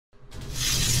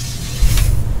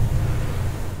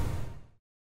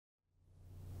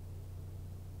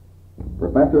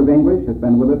professor of English, has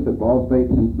been with us at Ball State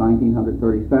since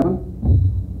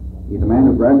 1937. He's a man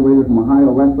who graduated from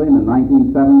Ohio Wesleyan in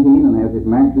 1917 and has his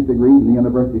master's degree from the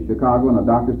University of Chicago and a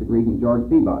doctor's degree from George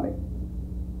Peabody.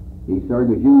 He served,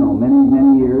 as you know, many,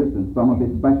 many years, and some of his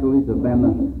specialties have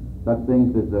been such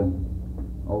things as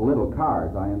little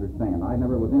cars, I understand. I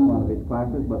never was in one of his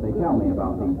classes, but they tell me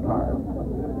about these cars.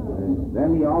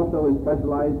 Then he also is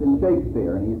specialized in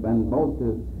Shakespeare, and he's been both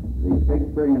to the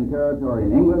Shakespearean territory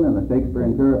in England and the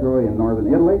Shakespearean territory in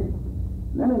northern Italy.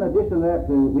 And then in addition to that,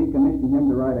 we commissioned him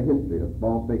to write a history of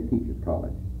Ball State Teachers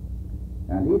College.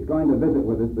 And he's going to visit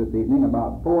with us this evening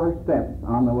about 4 steps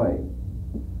on the way.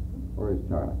 Where is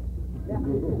Charlie?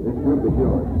 This group is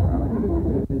yours, Charlie.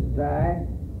 This is I,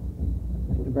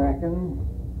 Mr. Bracken,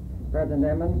 President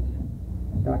Emens,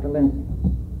 Dr. Linson,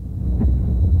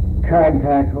 card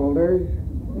pack holders,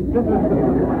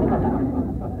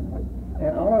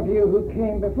 and all of you who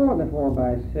came before the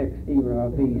 4x6 era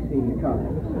of BC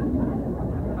cards.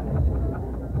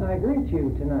 I greet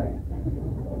you tonight,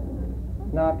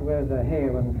 not with a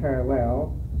hail and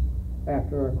farewell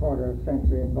after a quarter of a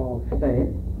century at Ball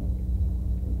State.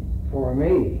 For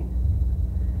me,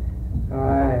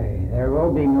 there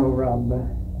will be no rub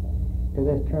to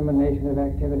this termination of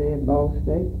activity at Ball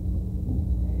State.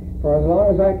 For as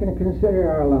long as I can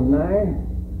consider our alumni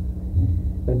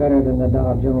the better than the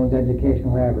Dow Jones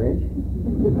educational average,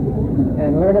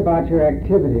 and learn about your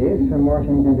activities from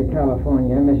Washington to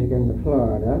California, Michigan to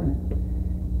Florida,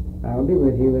 I will be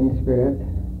with you in spirit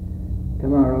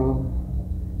tomorrow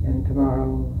and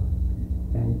tomorrow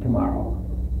and tomorrow.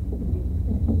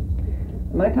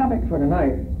 My topic for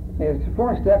tonight is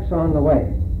 4 steps on the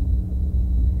way.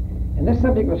 And this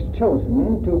subject was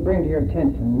chosen to bring to your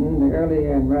attention the early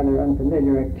and rather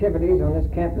unfamiliar activities on this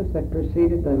campus that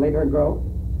preceded the later growth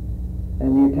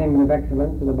and the attainment of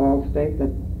excellence of the Ball State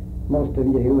that most of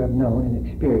you have known and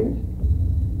experienced.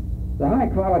 The high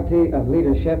quality of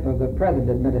leadership of the present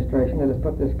administration that has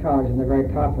put this college in the very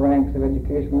top ranks of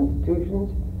educational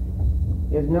institutions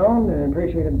is known and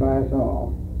appreciated by us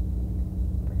all.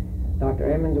 Dr.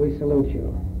 Emens, we salute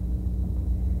you.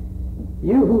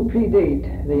 You who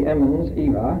predate the Emens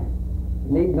era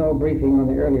need no briefing on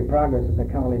the early progress of the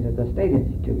college as a state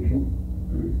institution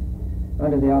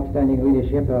under the outstanding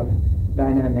leadership of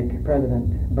dynamic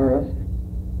President Burris,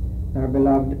 our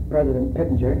beloved President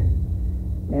Pittenger,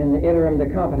 and the interim the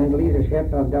competent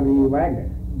leadership of W. Wagner.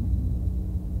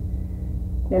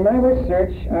 In my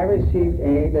research, I received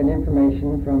aid and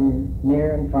information from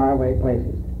near and far away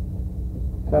places,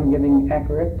 some giving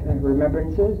accurate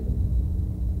remembrances,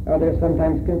 others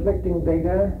sometimes conflicting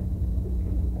data,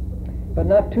 but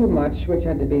not too much which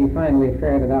had to be finally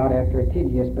ferreted out after a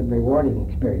tedious but rewarding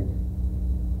experience.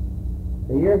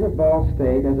 The years of Ball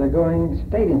State as a going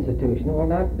state institution will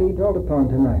not be dwelt upon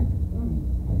tonight.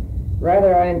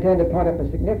 Rather, I intend to point up a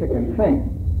significant thing,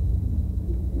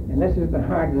 and this is the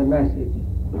heart of the message,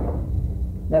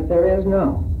 that there is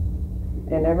no,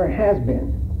 and never has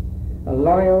been, a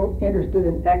loyal, interested,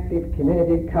 and active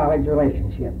community-college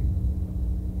relationship.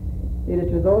 It is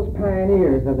to those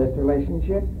pioneers of this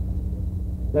relationship,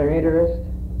 their interests,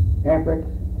 efforts,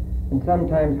 and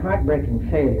sometimes heartbreaking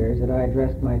failures that I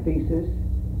addressed my thesis,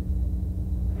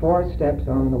 4 steps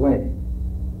on the way,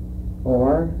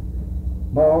 or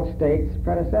Ball State's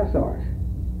predecessors.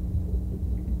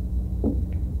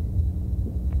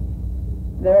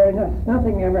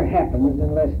 Nothing ever happens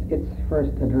unless it's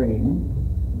first a dream.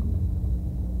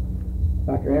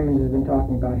 Dr. Emens has been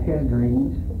talking about his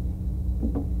dreams.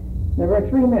 There were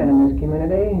 3 men in this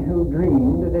community who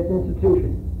dreamed of this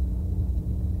institution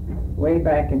way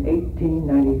back in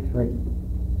 1893,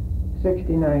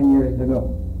 69 years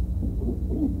ago.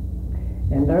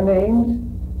 And their names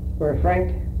were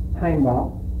Frank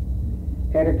Heimbach,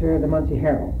 editor of the Muncie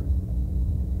Herald;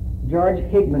 George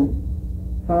Higman,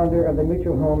 founder of the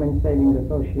Mutual Home and Savings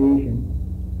Association;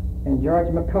 and George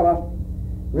McCullough,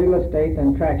 real estate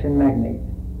and traction magnate.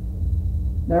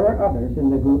 There were others in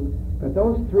the group, but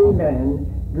those 3 men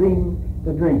dreamed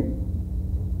the dream.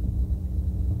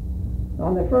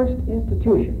 On the first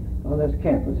institution on this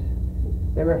campus,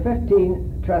 there were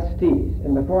 15 trustees,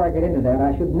 and before I get into that,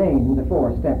 I should name the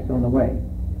 4 steps on the way,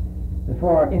 the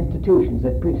 4 institutions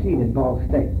that preceded Ball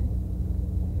State.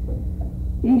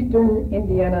 Eastern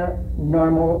Indiana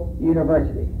Normal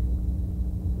University,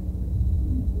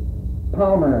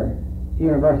 Palmer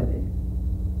University,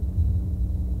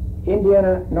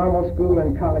 Indiana Normal School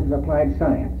and College of Applied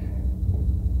Science,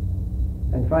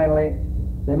 and finally,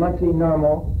 the Muncie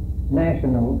Normal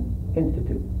National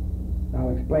Institute. I'll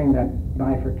explain that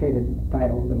bifurcated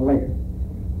title a little later.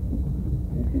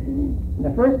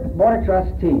 The first Board of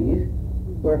Trustees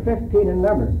were 15 in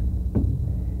number.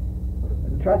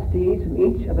 Trustees from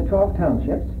each of the 12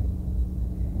 townships,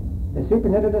 the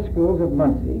superintendent of schools of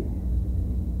Muncie,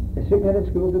 the superintendent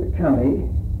of schools of the county,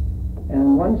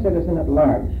 and one citizen at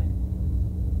large.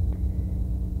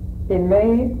 In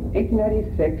May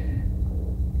 1896,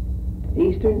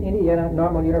 Eastern Indiana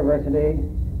Normal University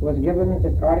was given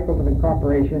its Articles of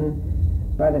Incorporation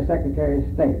by the Secretary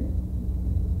of State.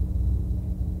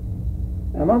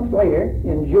 A month later,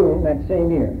 in June that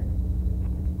same year,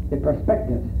 the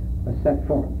prospectus was set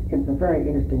forth. It's a very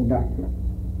interesting document.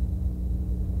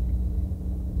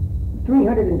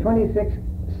 326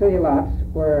 city lots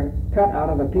were cut out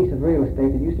of a piece of real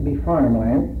estate that used to be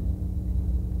farmland,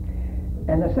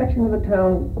 and the section of the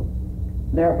town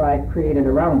thereby created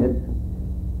around it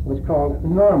was called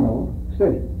Normal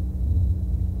City.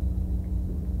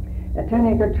 A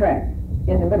 10-acre tract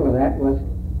in the middle of that was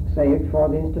saved for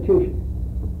the institution.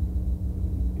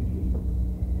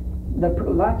 The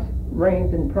lots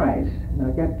ranged in price, now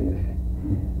get this,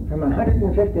 from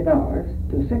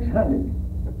 $150 to $600.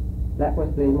 That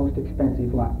was the most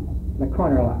expensive lot, the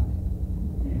corner lots.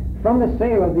 From the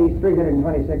sale of these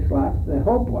 326 lots, the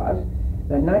hope was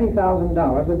that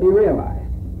 $90,000 would be realized.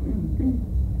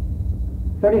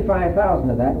 35,000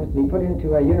 of that was to be put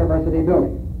into a university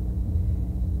building.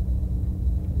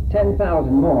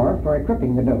 10,000 more for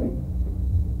equipping the building.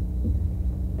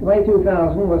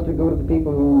 22,000 was to go to the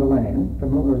people who owned the land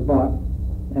from whom it was bought,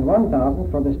 and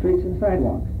 1,000 for the streets and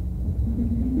sidewalks.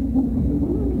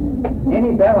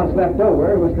 Any balance left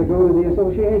over was to go to the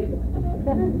association,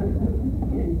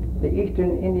 the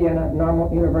Eastern Indiana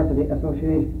Normal University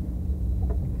Association.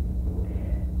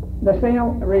 The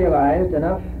sale realized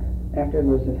enough, after it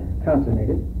was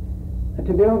consummated,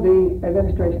 to build the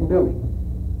administration building.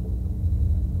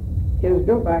 It was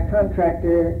built by a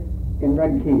contractor in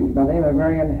Red Keys by the name of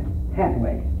Marion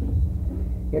Hathaway.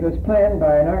 It was planned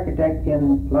by an architect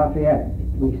in Lafayette.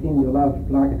 We seem to love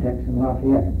architects in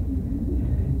Lafayette.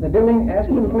 The building, as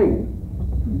completed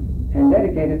and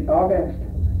dedicated August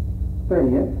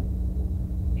 30th,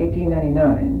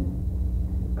 1899,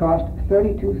 cost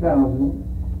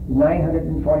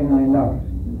 $32,949.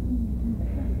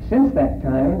 Since that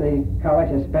time, the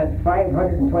college has spent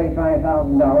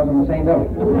 $525,000 on the same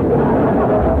building.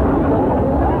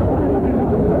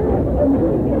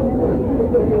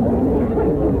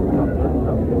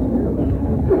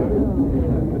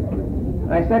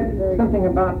 I said something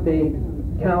about the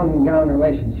town and gown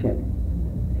relationship,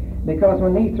 because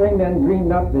when these three men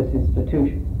dreamed up this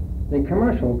institution, the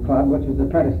Commercial Club, which was the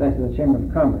predecessor of the Chamber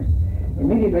of Commerce,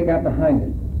 immediately got behind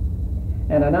it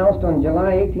and announced on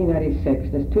July 1896,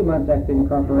 just 2 months after the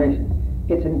incorporation,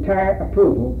 its entire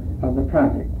approval of the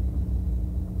project.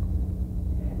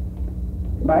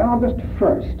 By August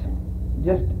 1st,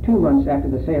 just 2 months after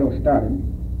the sale started,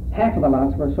 half of the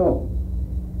lots were sold.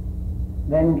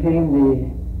 Then came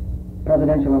the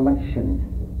presidential election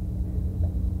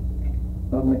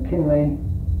of McKinley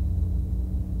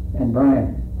and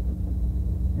Bryan,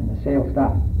 and the sale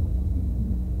stopped.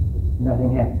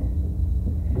 Nothing happened.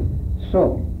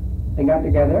 So they got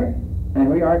together and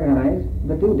reorganized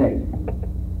the due date,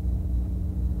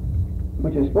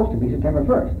 which was supposed to be September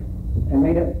 1st, and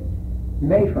made it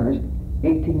May 1st,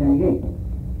 1898.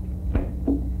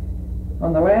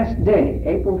 On the last day,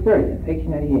 April 30th,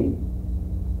 1898,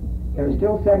 there was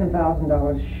still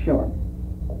 $7,000 short.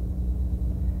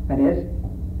 That is,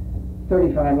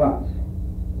 35 lots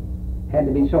had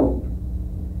to be sold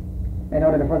in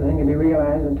order for the thing to be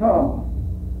realized at all.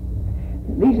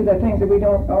 These are the things that we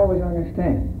don't always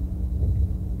understand.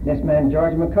 This man,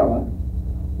 George McCullough,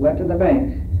 went to the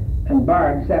banks and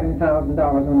borrowed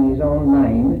 $7,000 on his own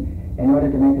name in order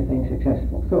to make the thing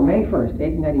successful. So May 1st,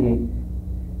 1898,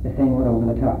 the thing went over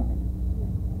the top.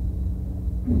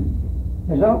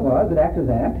 The result was that after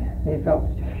that, they felt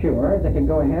sure they could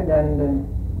go ahead and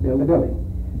build a building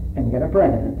and get a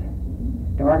president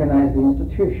to organize the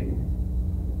institution.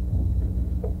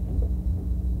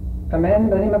 A man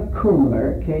by the name of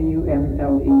Kumler,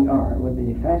 K-U-M-L-E-R, with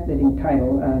the fascinating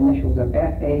title, initials of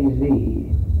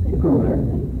F-A-Z, Kumler,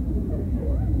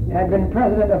 had been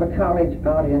president of a college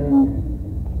out in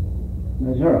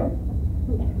Missouri,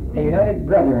 a United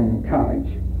Brethren college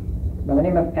by the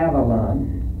name of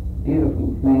Avalon,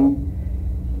 beautiful name,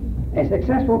 a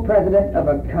successful president of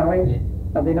a college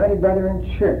of the United Brethren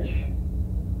Church.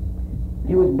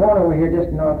 He was born over here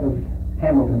just north of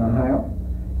Hamilton, Ohio.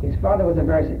 His father was a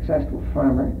very successful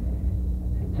farmer,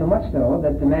 so much so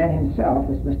that the man himself,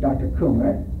 this was Dr.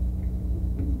 Kumler,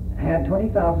 had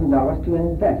 $20,000 to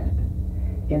invest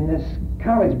in this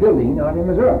college building out in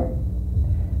Missouri.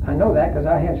 I know that because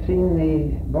I have seen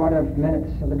the Board of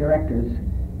Minutes of the Directors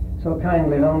so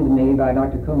kindly loaned to me by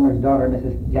Dr. Coomer's daughter,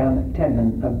 Mrs. John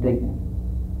Tedman of Dayton.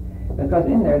 Because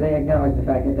in there they acknowledged the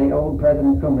fact that they owed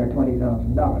President Coomer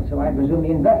 $20,000. So I presume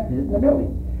he invested it in the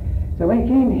building. So when he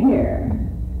came here,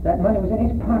 that money was in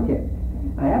his pocket.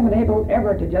 I haven't been able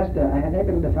ever to I haven't been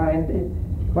able to find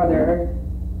whether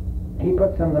he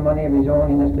put some of the money of his own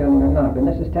in this building or not, but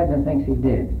Mrs. Tedman thinks he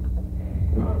did.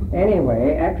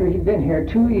 Anyway, after he'd been here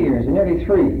 2 years, and nearly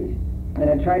 3, and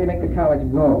had tried to make the college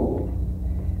go,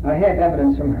 I have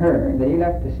evidence from her that he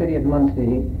left the city of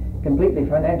Muncie completely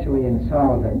financially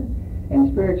insolvent and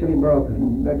spiritually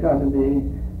broken because of the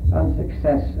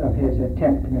unsuccess of his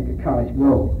attempt to make a college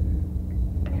go.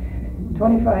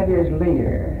 25 years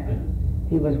later,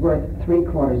 he was worth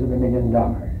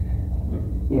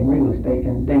 $750,000 in real estate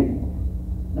in Dayton.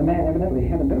 The man evidently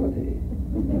had ability.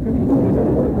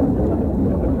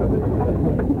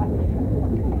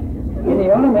 In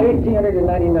the autumn of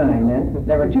 1899, then,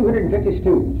 there were 250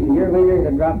 students. A year later, it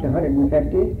had dropped to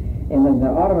 150, and in the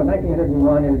autumn of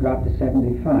 1901, it had dropped to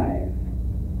 75.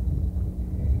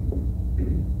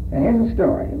 And here's the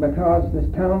story, because this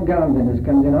town gown business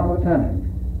comes in all the time.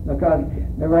 Because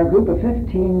there were a group of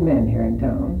 15 men here in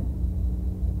town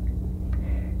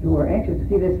who were anxious to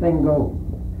see this thing go.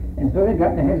 And so they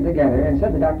got their heads together and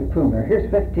said to Dr. Coomer, here's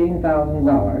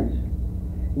 $15,000.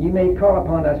 You may call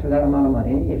upon us for that amount of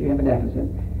money if you have a deficit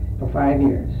for 5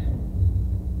 years.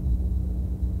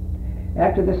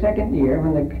 After the second year,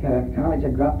 when the college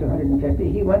had dropped to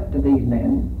 150, he went to these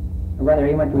men, or rather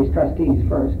he went to his trustees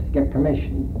first to get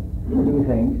permission to do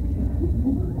things.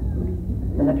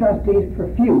 And the trustees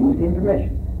refused him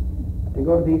permission to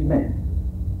go to these men.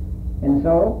 And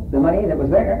so the money that was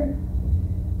there,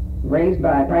 raised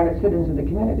by private citizens of the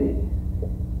community,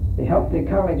 to help the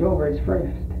college over its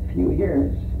first few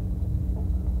years,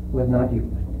 was not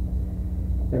used.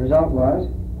 The result was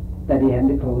that he had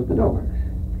to close the doors.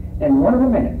 And one of the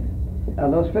men,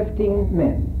 of those 15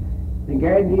 men, the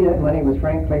guarantee of that money was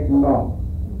Frank Clayton Ball.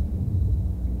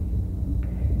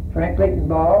 Frank Clayton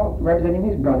Ball, representing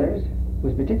his brothers,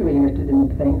 was particularly interested in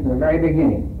the thing from the very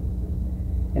beginning.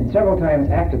 And several times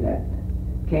after that,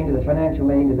 came to the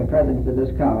financial aid of the president of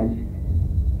this college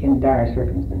in dire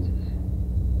circumstances.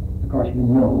 Of course, you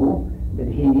know that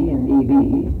he and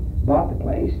E.B. bought the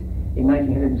place in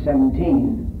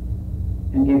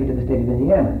 1917 and gave it to the state of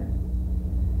Indiana.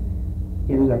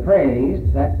 It was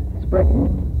appraised that spring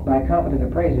by competent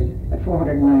appraisers at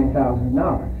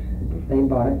 $409,000. They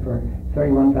bought it for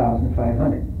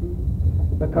 $31,500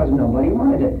 because nobody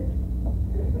wanted it.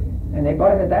 And they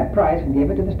bought it at that price and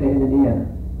gave it to the state of Indiana.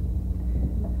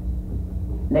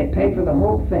 They paid for the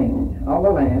whole thing, all the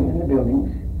land and the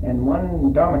buildings, and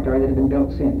one dormitory that had been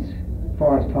built since,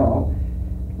 Forest Hall,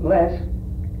 less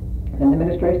than the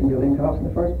administration building cost in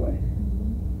the first place.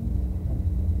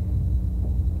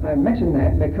 I mention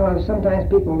that because sometimes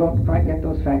people don't quite get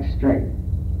those facts straight.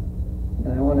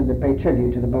 And I wanted to pay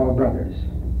tribute to the Ball brothers.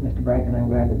 Mr. Brank, and I'm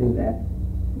glad to do that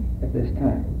at this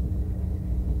time.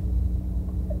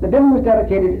 The building was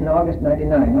dedicated in August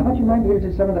 '99. I thought you might be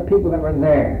interested in some of the people that were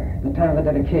there at the time of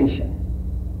the dedication.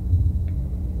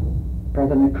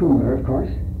 President Coomer, of course.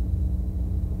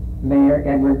 Mayor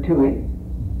Edward Toohey,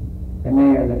 the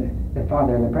mayor, the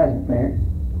father of the present mayor.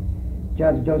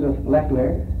 Judge Joseph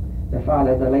Loeffler, the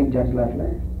father of the late Judge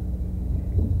Loeffler.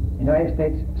 United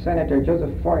States Senator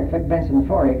Joseph Benson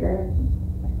Foraker.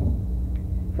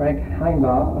 Frank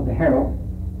Heimbaugh of the Herald.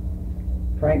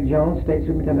 Frank Jones, State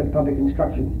Superintendent of Public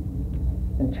Instruction,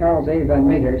 and Charles A. Van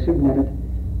Meter, Superintendent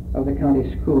of the County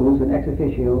Schools and ex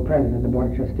officio President of the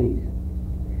Board of Trustees.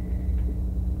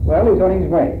 Well, he was on his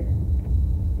way.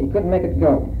 He couldn't make it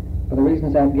go for the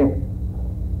reasons I've given.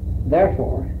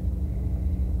 Therefore,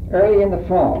 early in the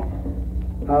spring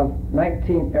of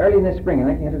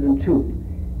 1902,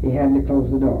 he had to close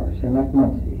the doors and left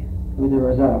Muncie with the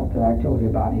result that I told you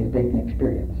about, his Dayton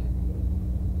experience.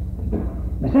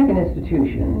 The second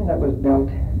institution that was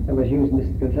built, that was used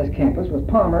in this campus, was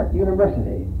Palmer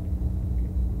University.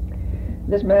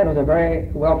 This man was a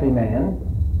very wealthy man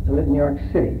who lived in New York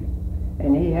City,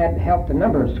 and he had helped a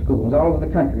number of schools all over the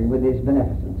country with his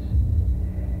beneficence.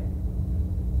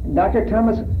 Dr.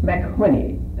 Thomas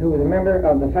McWhinney, who was a member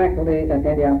of the faculty at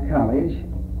Antioch College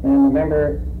and a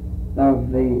member of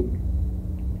the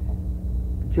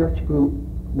church group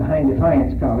behind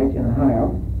Defiance College in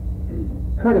Ohio,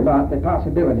 heard about the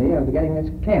possibility of getting this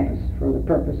campus for the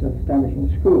purpose of establishing a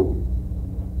school.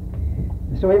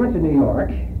 So he went to New York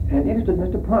and interested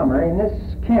Mr. Palmer in this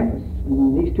campus,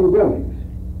 in these two buildings.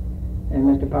 And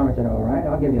Mr. Palmer said, all right,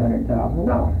 I'll give you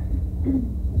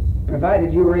 $100,000,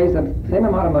 provided you raise the same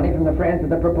amount of money from the friends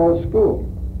of the proposed school.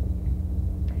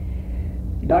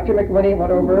 Dr. McWhinney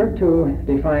went over to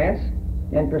Defiance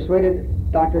and persuaded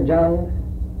Dr. John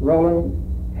Rowland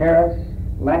Harris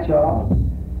Latchaw,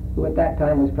 who at that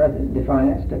time was president of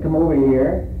Defiance, to come over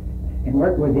here and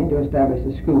work with him to establish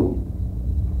a school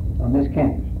on this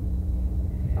campus.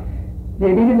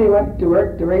 They immediately went to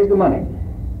work to raise the money.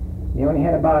 They only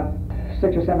had about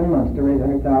 6 or 7 months to raise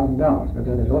 $100,000 because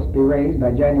it was supposed to be raised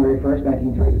by January 1st,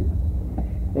 1903.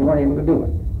 They weren't able to do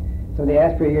it. So they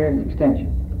asked for a year's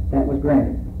extension. That was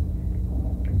granted.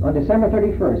 On December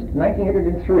 31st,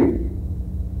 1903,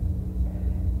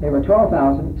 they were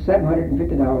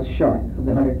 $12,750 short of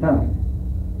the $100,000.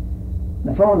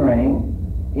 The phone rang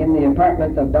in the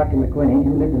apartment of Dr. McWhinney,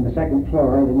 who lived in the second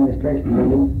floor of the administration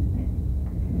building,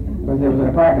 because there was an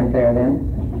apartment there then.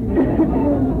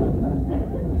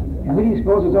 And who do you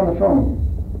suppose was on the phone?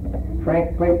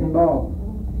 Frank Clayton Ball.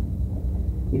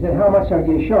 He said, "How much are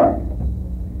you short?"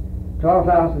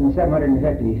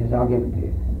 $12,750. He says, "I'll give it to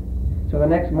you." So the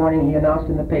next morning he announced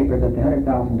in the paper that the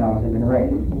 $100,000 had been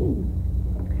raised.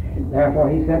 Therefore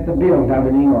he sent the bill down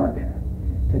to New York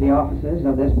to the offices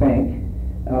of this bank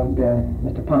of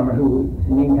Mr. Palmer, who in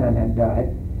the meantime had died.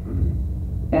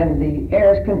 And the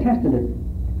heirs contested it.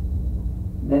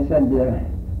 They said,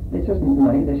 "This isn't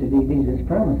money, these are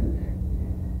promises."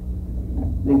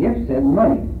 The gift said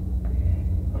money.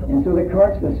 And so the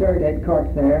courts, the surrogate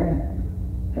courts there,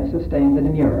 sustained the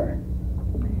demurrer.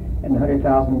 And the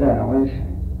 $100,000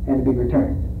 had to be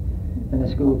returned. And the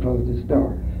school closed its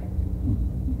doors.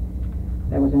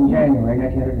 That was in January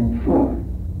 1904.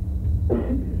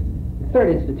 The third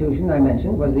institution I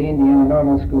mentioned was the Indiana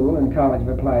Normal School and College of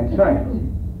Applied Science.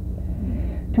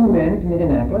 2 men from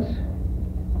Indianapolis,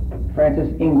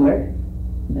 Francis Engler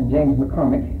and James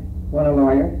McCormick, one a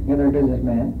lawyer, the other a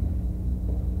businessman,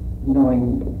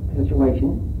 knowing the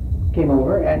situation, came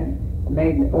over and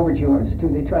made overtures to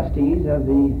the trustees of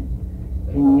the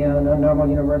Indiana Normal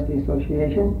University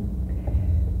Association,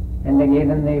 and they gave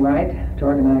them the right to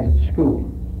organize a school.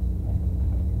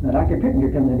 Now Dr. Pittenger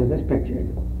comes into this picture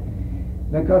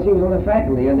because he was on the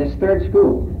faculty of this third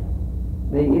school,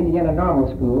 the Indiana Normal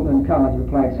School and College of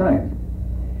Applied Science.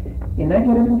 In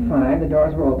 1905, the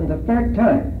doors were opened the third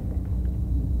time,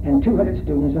 and 200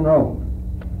 students enrolled.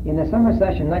 In the summer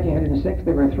session 1906,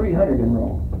 there were 300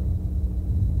 enrolled.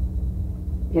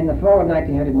 In the fall of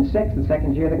 1906, the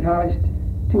second year of the college,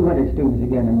 200 students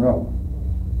again enrolled.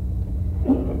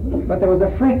 But there was a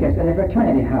fracas in the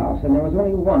fraternity house, and there was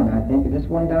only one, I think, this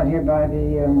one down here by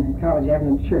the College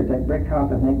Avenue Church. That brick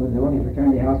house, I think, was the only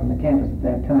fraternity house on the campus at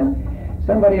that time.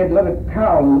 Somebody had let a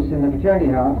cow loose in the fraternity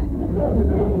house,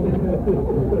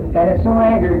 and it so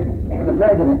angered the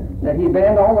president that he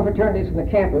banned all the fraternities from the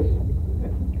campus.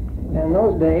 And in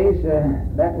those days,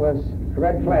 that was a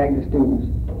red flag to students.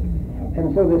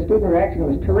 And so the student reaction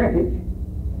was terrific,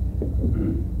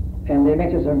 and they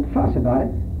made some fuss about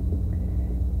it,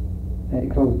 and he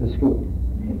closed the school.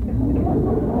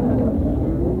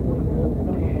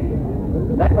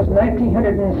 That was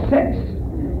 1906.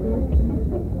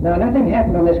 Now, nothing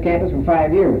happened on this campus for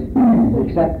 5 years,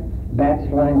 except bats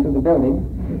flying through the building.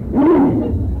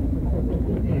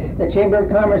 The Chamber of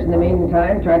Commerce, in the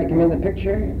meantime, tried to come in the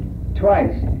picture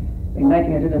twice, in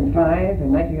 1905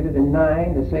 and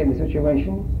 1909, to save the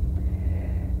situation.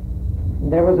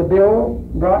 There was a bill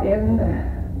brought in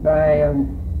by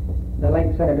the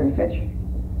late Senator Fitch,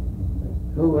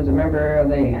 who was a member of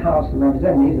the House of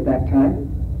Representatives at that time,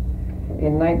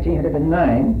 in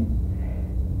 1909,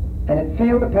 and it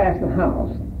failed to pass the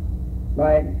House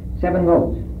by 7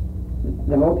 votes.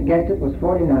 The vote against it was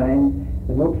 49,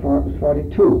 the vote for it was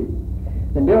 42.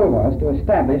 The bill was to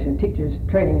establish a teachers'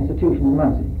 training institution in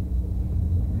Muncie.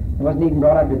 It wasn't even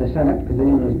brought up to the Senate because the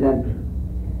deal was dead.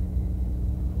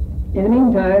 In the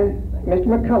meantime, Mr.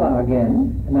 McCullough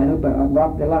again, and I know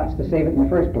bought the lots to save it in the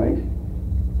first place,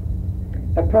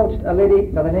 approached a lady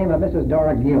by the name of Mrs.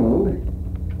 Dora Guild,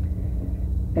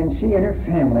 and she and her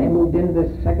family moved into the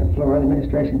second floor of the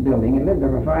administration building and lived there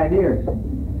for 5 years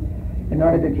in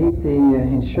order to keep the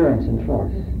insurance in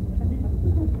force.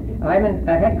 I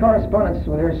had correspondence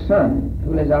with her son,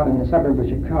 who lives out in the suburb of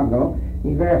Chicago.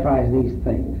 He verifies these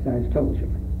things that I've told you.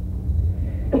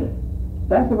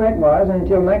 That's the way it was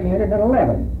until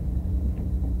 1911.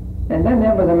 And then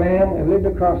there was a man who lived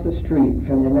across the street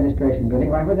from the administration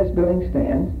building, right where this building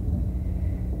stands,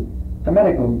 a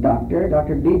medical doctor,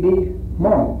 Dr. B.B.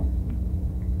 Morrow,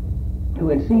 who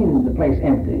had seen the place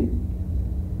empty.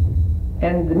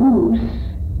 And the Moose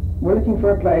were looking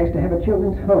for a place to have a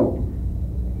children's home.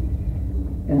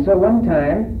 And so one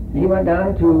time, he went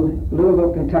down to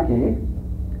Louisville, Kentucky,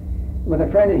 with a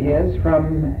friend of his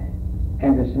from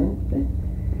Anderson,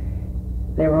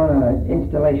 they were on an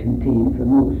installation team for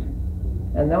Moose.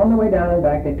 And on the way down and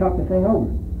back, they talked the thing over.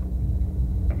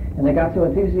 And they got so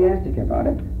enthusiastic about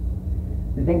it,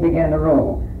 the thing began to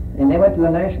roll. And they went to the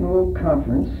National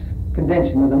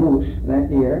Convention of the Moose that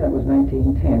year, that was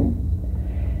 1910,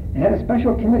 and had a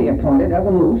special committee appointed of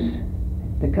the Moose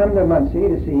to come to Muncie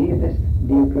to see if this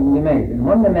deal couldn't be made. And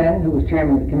one of the men who was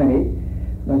chairman of the committee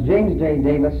was James J.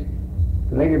 Davis,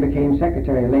 who later became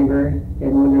Secretary of Labor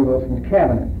in Woodrow Wilson's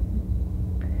cabinet.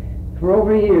 For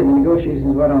over a year, the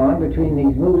negotiations went on between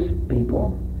these Moose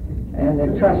people and the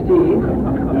trustees.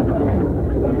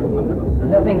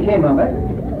 Nothing came of it.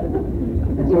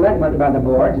 And so that went by the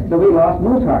boards. So we lost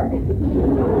Moose Heart.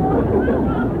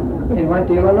 It went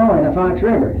to Illinois in the Fox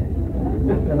River.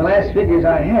 And the last figures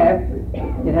I have,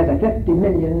 it has a $50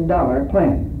 million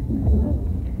plan.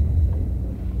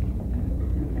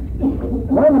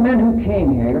 One of the men who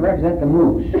came here to represent the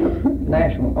Moose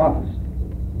national office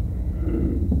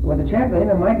was a chap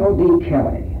named Michael D.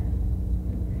 Kelly.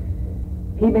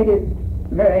 He made it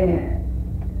very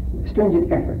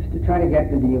stringent efforts to try to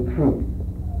get the deal through,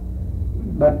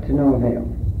 but to no avail.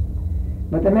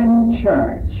 But the men in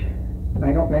charge,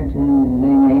 I don't mention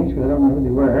their names because I don't know who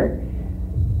they were,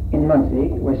 in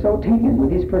Muncie, were so taken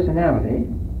with his personality,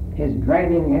 his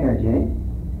driving energy,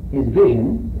 his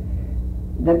vision,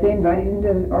 that they invited him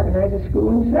to organize a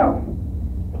school himself.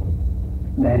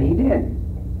 That he did.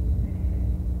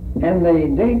 And the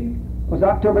date was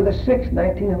October the 6th,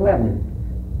 1911,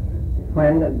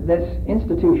 when this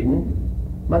institution,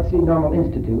 Muncie Normal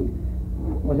Institute,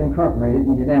 was incorporated in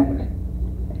Indianapolis.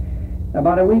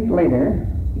 About a week later,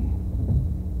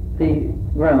 the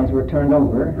grounds were turned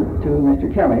over to Mr.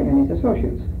 Kelly and his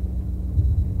associates.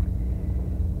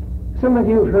 Some of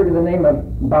you have heard of the name of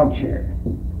Boucher,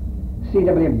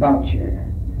 C.W. Boucher,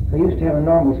 who used to have a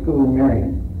normal school in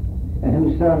Marion, and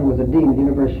whose son was a dean at the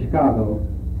University of Chicago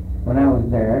when I was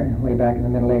there, way back in the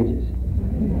Middle Ages.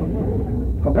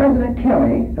 Well, President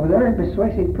Kelly was a very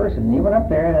persuasive person. He went up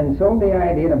there and sold the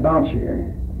idea to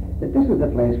Boucher that this was the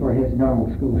place where his normal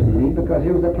school should be, because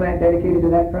here was a plant dedicated to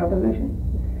that proposition.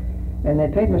 And they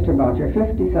paid Mr. Boucher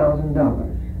 $50,000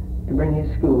 to bring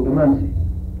his school to Muncie,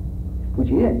 which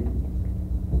he did.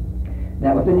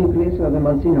 That was the nucleus of the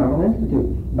Muncie Normal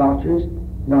Institute, Boucher's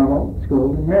Normal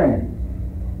School in Marion.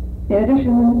 In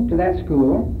addition to that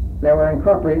school, there were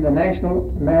incorporated the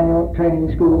National Manual Training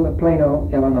School of Plano,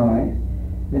 Illinois,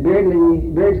 the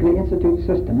Beardsley Institute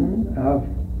System of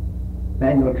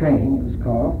Manual Training, it was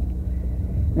called,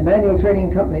 the Manual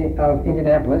Training Company of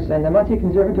Indianapolis, and the Muncie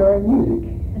Conservatory of Music.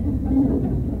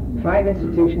 5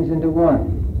 institutions into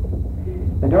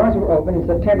one. The doors were opened in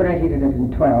September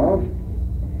 1912,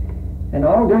 and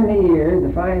all during the years,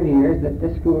 the 5 years that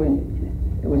this school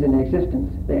was in existence,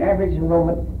 the average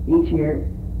enrollment each year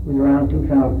was around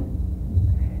 2,000.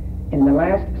 In the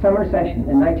last summer session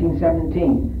in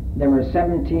 1917, there were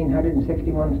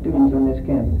 1,761 students on this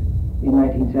campus in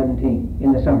 1917,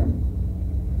 in the summer.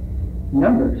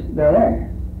 Numbers, they're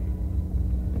there.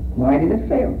 Why did it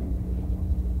fail?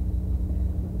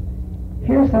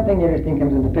 Here's something interesting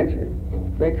comes into the picture.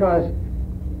 Because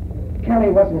Kelly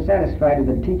wasn't satisfied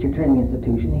with the teacher training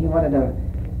institution, he wanted a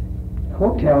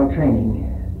hotel training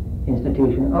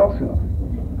institution also.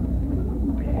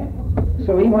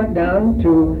 So he went down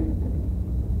to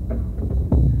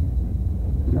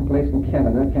someplace in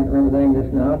Canada, I can't remember the name of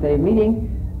this now, the meeting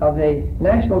of the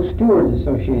National Stewards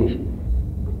Association.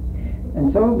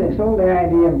 And so they sold the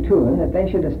idea to him that they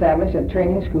should establish a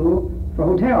training school for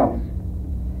hotels.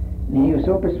 And he was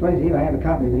so persuasive, I have a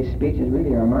copy of his speech, it's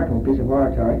really a remarkable piece of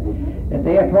oratory, that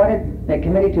they appointed a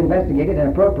committee to investigate it and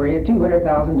appropriated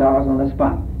 $200,000 on the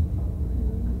spot.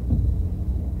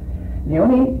 The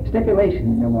only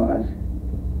stipulation there was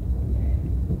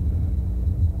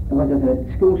that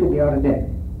the school should be out of debt.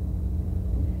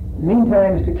 In the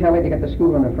meantime, Mr. Kelly, to get the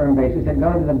school on a firm basis, had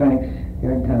gone to the banks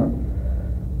here in town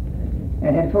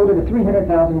and had folded a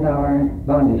 $300,000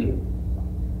 bond issue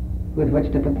with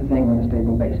which to put the thing on a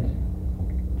stable basis.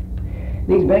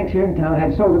 These banks here in town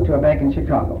had sold it to a bank in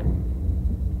Chicago.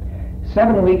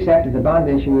 7 weeks after the bond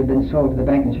issue had been sold to the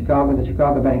bank in Chicago, the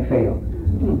Chicago bank failed.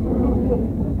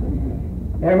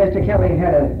 There Mr. Kelly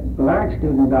had a large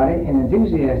student body, an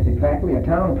enthusiastic faculty, a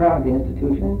town proud of the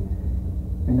institution,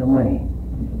 and no money.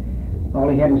 All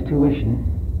he had was tuition.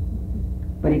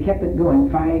 But he kept it going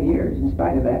 5 years in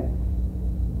spite of that.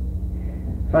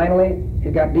 Finally,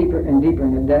 it got deeper and deeper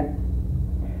into debt,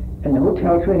 and the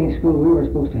hotel training school we were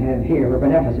supposed to have here, where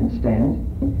beneficence stands,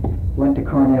 went to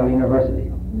Cornell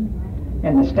University.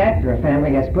 And the Statler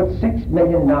family has put $6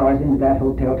 million into that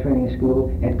hotel training school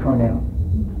at Cornell.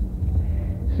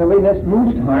 So we just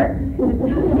moved hard.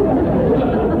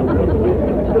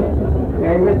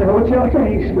 And with the hotel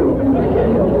training school.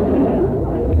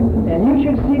 And you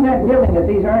should see that building that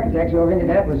these architects over in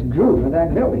Indianapolis drew for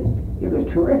that building. It was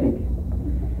terrific.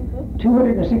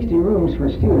 260 rooms for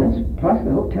students, plus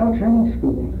the hotel training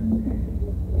school.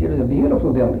 It was a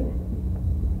beautiful building.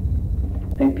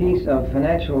 A piece of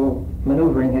financial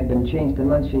maneuvering had been changed to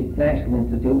Muncie National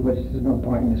Institute, which there's no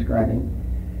point in describing.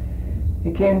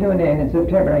 It came to an end in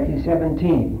September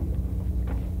 1917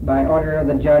 by order of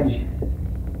the Judge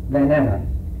Van Etta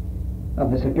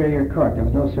of the Superior Court. There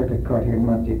was no circuit court here in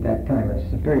Muncie at that time, a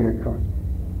Superior Court.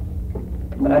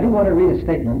 But I do want to read a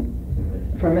statement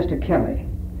from Mr. Kelly,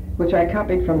 which I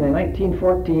copied from the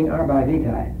 1914 Arba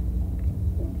Vitae,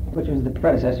 which was the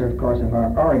predecessor, of course, of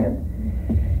our Orient,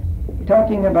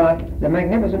 talking about the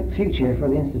magnificent future for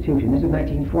the institution. This is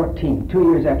 1914, 2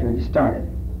 years after it started.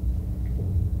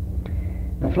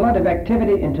 The flood of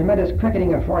activity and tremendous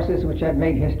quickening of forces which have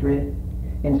made history,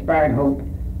 inspired hope,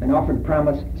 and offered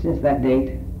promise since that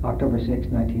date, October 6,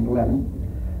 1911,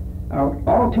 are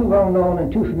all too well known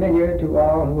and too familiar to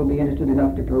all who will be interested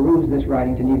enough to peruse this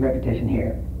writing to need repetition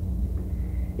here.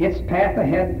 Its path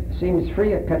ahead seems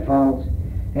free of pitfalls,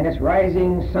 and its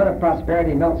rising sun of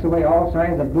prosperity melts away all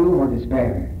signs of gloom or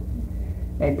despair.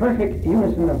 A perfect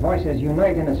unison of voices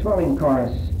unite in a swelling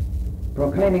chorus,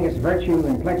 proclaiming its virtue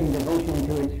and pledging devotion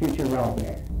to its future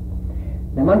welfare.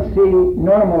 The Muncie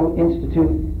Normal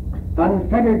Institute,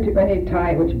 unfettered to any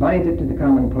tie which binds it to the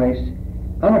commonplace,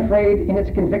 unafraid in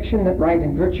its conviction that right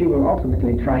and virtue will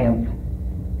ultimately triumph,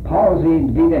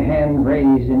 palsied be the hand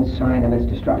raised in sign of its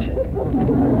destruction.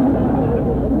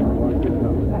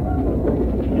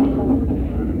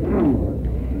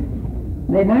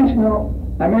 The National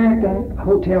American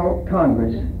Hotel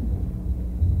Congress,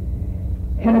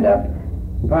 headed up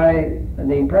by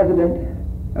the president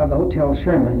of the Hotel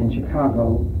Sherman in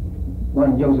Chicago,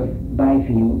 one Joseph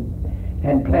Byfield,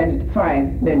 had pledged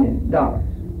 $5 million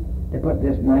to put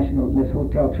this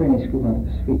hotel training school on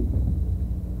its feet.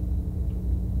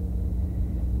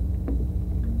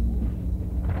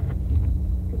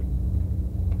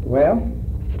 Well,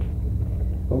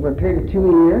 over a period of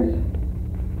 2 years,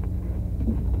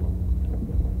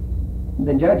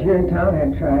 the judge here in town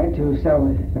had tried to sell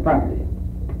the property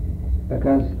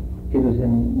because it was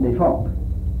in default.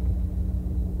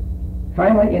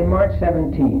 Finally, in March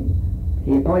 17,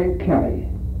 he appointed Kelly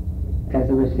as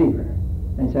the receiver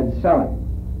and said, sell it.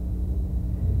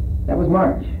 That was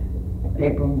March.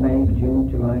 April, May, June,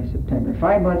 July, September.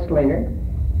 5 months later,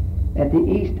 at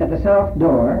the south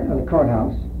door of the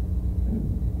courthouse,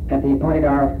 at the appointed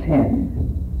hour of 10,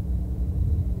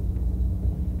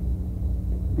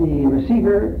 the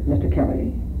receiver, Mr.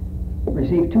 Kelly,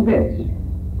 received 2 bids.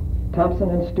 Thompson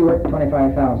and Stewart,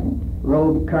 $25,000.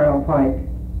 Robe Carl White,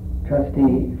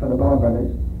 trustee for the Ball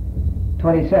Brothers,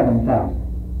 $27,000.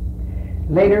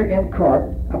 Later in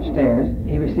court, upstairs,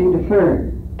 he received a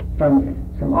third from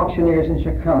some auctioneers in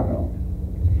Chicago,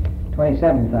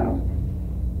 $27,000.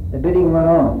 The bidding went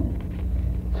on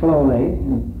slowly,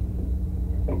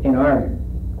 in our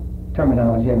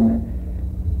terminology in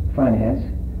finance,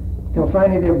 till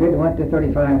finally their bid went to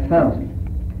 $35,000.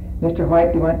 Mr.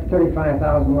 White went to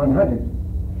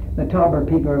 $35,100. The Tauber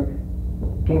people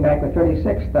came back with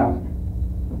 $36,000.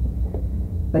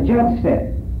 The judge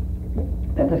said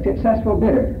that the successful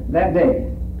bidder that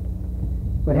day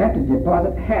would have to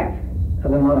deposit half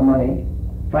of the amount of money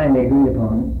finally agreed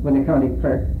upon with the county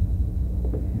clerk,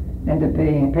 and to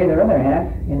pay their other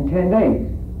half in 10 days.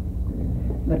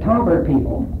 The Tauber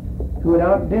people, who had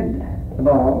outbid the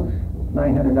Balls,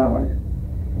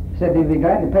 $900, said they'd be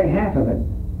glad to pay half of it,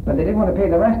 but they didn't want to pay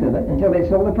the rest of it until they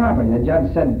sold the property. The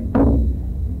judge said,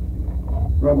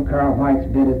 Robe Carl White's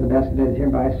bid is the best bid,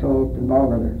 hereby sold to the Ball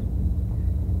Brothers,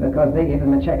 because they gave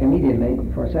them a check immediately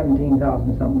for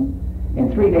 $17,000 something,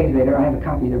 and 3 days later, I have a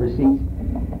copy of the receipts,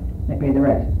 they paid the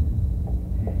rest.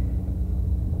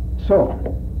 So,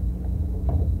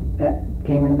 that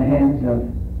came in the hands of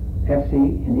FC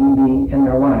and EB and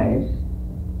their wives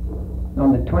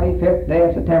on the 25th day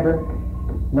of September,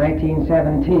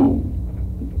 1917.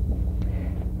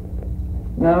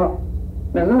 Now,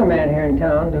 there's another man here in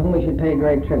town to whom we should pay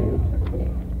great tribute.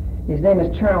 His name is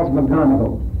Charles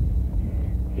McGonigal.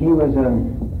 He was a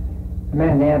man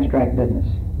in the abstract business.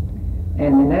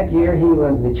 And in that year, he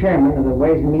was the chairman of the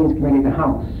Ways and Means Committee of the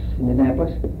House in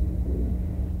Indianapolis.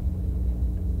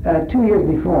 2 years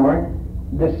before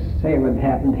this sale had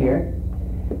happened here,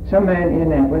 some man in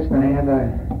Indianapolis, and I have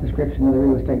a description of the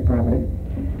real estate property,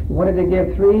 wanted to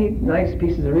give 3 nice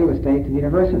pieces of real estate to the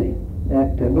university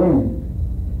at Bloomington.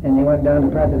 And they went down to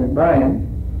President Bryan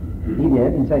He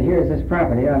did, and said, here's this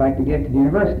property I'd like to give to the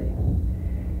university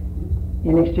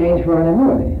in exchange for an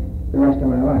annuity the rest of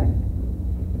my life.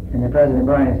 And the President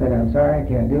Bryan said, I'm sorry, I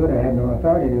can't do it. I have no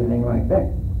authority to do anything like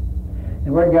that.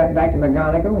 The word got back to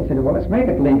McGonigal, and he said, well, let's make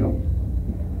it legal.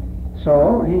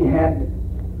 So he had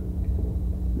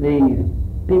the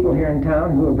people here in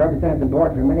town who have represented the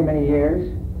board for many, many years,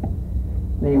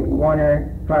 the Warner,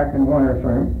 Clark and Warner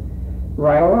firm,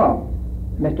 write a law.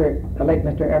 The late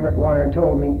Mr. Everett Warner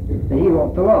told me that he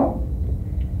wrote the law.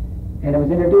 And it was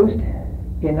introduced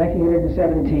in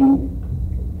 1917,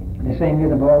 the same year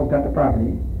the Balls got the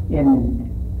property, in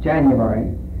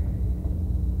January,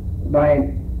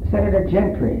 by Senator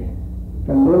Gentry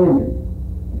from Bloomington.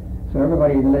 So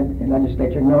everybody in the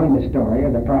legislature, knowing the story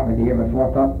of the property the year before,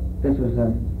 thought this was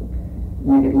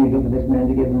make it legal for this man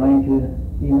to give money to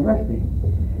the university.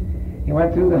 He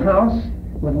went through the House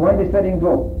with one dissenting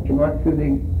vote. He went through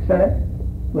the Senate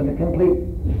with a complete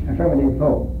affirmative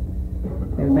vote.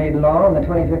 It was made law on the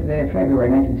 25th day of February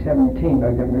 1917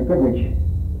 by Governor Goodrich.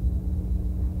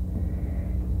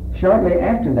 Shortly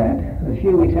after that, a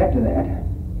few weeks after that,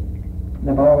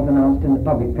 the Balls announced in the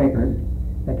public paper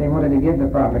that they wanted to give the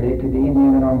property to the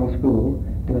Indiana Normal School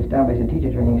to establish a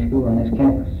teacher training school on this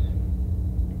campus.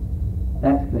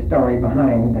 That's the story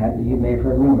behind that you may have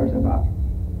heard rumors about.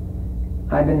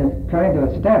 I've been trying to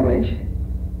establish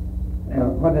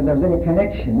whether there's any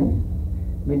connection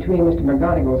between Mr.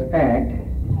 McGonigal's act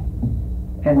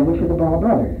and the wish of the Ball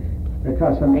brothers,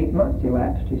 because some 8 months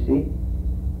elapsed, you see,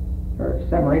 or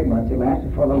 7 or 8 months elapsed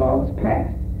before the law was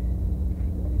passed.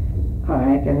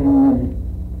 I can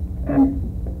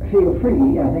feel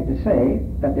free, I think, to say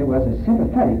that there was a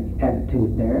sympathetic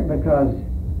attitude there, because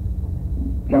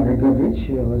Governor Goodrich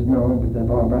was known with the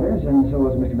Ball brothers, and so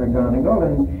was Mr. McGonigal,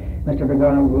 and Mr.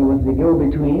 McGonigal was the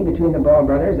go-between between the Ball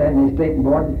brothers and the state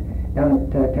board down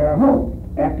at Terre Haute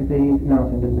after the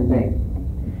announcement had been made.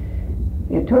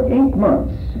 It took 8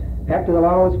 months after the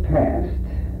law was passed,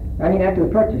 after the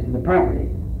purchase of the property,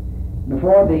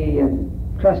 before the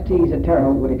trustees at Terre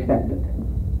Haute would accept it.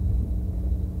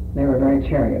 They were very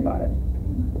chary about it.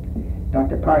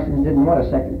 Dr. Parsons didn't want a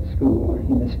second school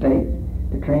in the state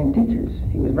to train teachers.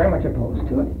 He was very much opposed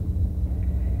to it.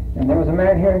 And there was a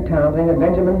man here in town named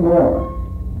Benjamin Moore,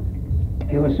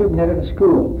 who was superintendent of the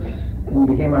schools and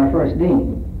became our first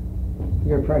dean,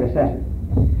 your predecessor.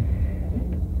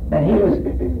 And he was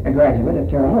a graduate at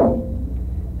Terre Haute.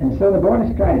 And so the Board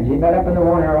of Strategy met up in the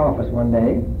Warner office one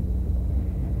day.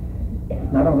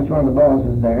 Not on which one of the Balls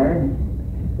was there,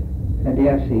 at the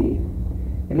FC.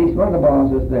 At least one of the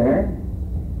Balls was there.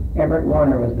 Everett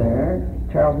Warner was there,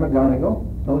 Charles McGonigal,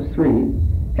 those three,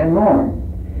 and more.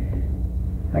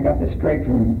 I got this straight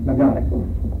from McGonigal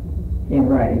in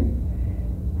writing.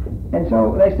 And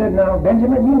so they said, now,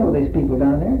 Benjamin, you know these people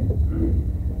down there.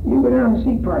 You go down and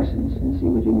see Parsons and see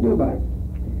what you can do about it.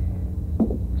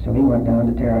 So he went down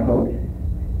to Terre Haute.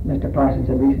 Mr. Parsons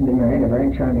had recently married a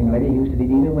very charming lady who used to be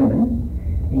Dean of Women.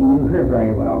 He knew her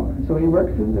very well. So he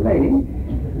worked through the lady.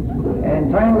 And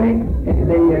finally,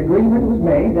 the agreement was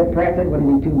made that perhaps it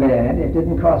wouldn't be too bad. It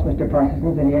didn't cost Mr.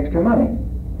 Parsons any extra money.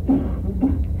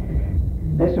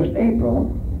 This was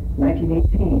April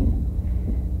 1918.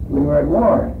 We were at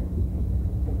war.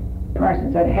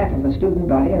 Parsons had half of a student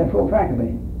body and a full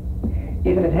faculty.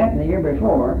 If it had happened the year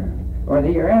before, or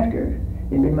the year after,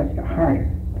 it'd been much harder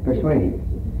to persuade.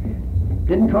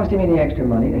 Didn't cost him any extra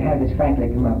money to have his faculty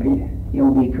come up here,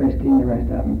 O.B. Christie and the rest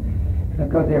of them,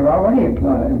 because they were already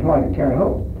employed at Terre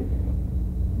Haute.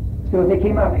 So if they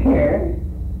came up here,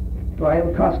 well, it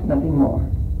would cost nothing more.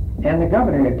 And the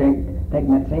governor had taken that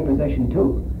same position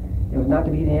too. There was not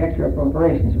to be any extra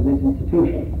appropriations for this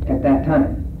institution at that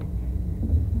time.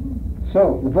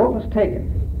 So the vote was taken.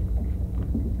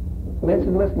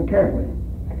 Listen carefully.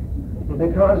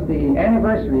 Because the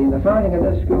anniversary of the founding of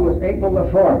this school was April the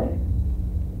 4th,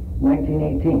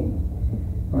 1918.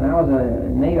 When I was a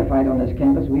neophyte on this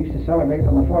campus, we used to celebrate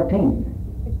on the 14th.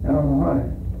 I don't know why.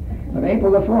 But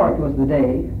April the 4th was the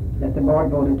day that the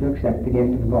board voted to accept the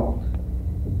gift of the Balls.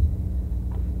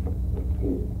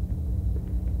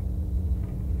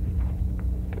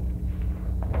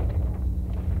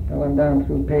 Well, I'm down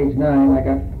through page 9. I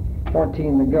got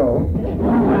 14 to go.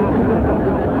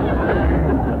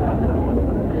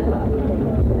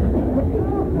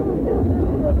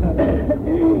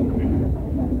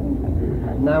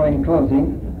 Now in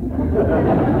closing,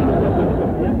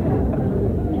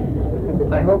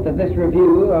 I hope that this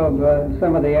review of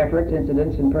some of the efforts,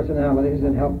 incidents, and personalities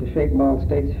that helped to shape Ball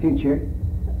State's future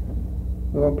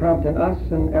will prompt in us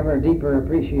an ever deeper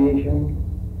appreciation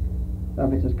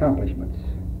of its accomplishments.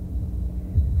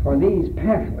 For these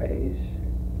pathways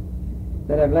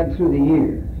that have led through the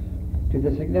years to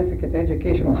the significant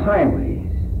educational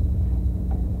highways,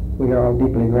 we are all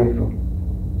deeply grateful.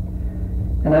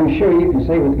 And I'm sure you can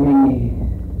say with me,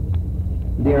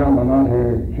 dear alma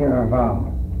mater, hear our vow.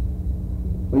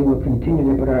 We will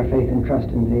continue to put our faith and trust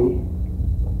in Thee.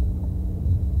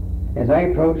 As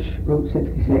I approach Route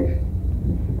 66,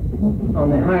 on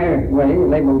the highway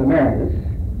labeled Emens,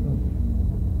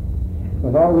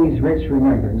 with all these rich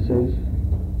remembrances,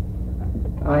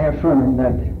 I affirm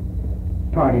that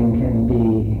parting can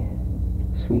be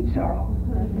sweet sorrow.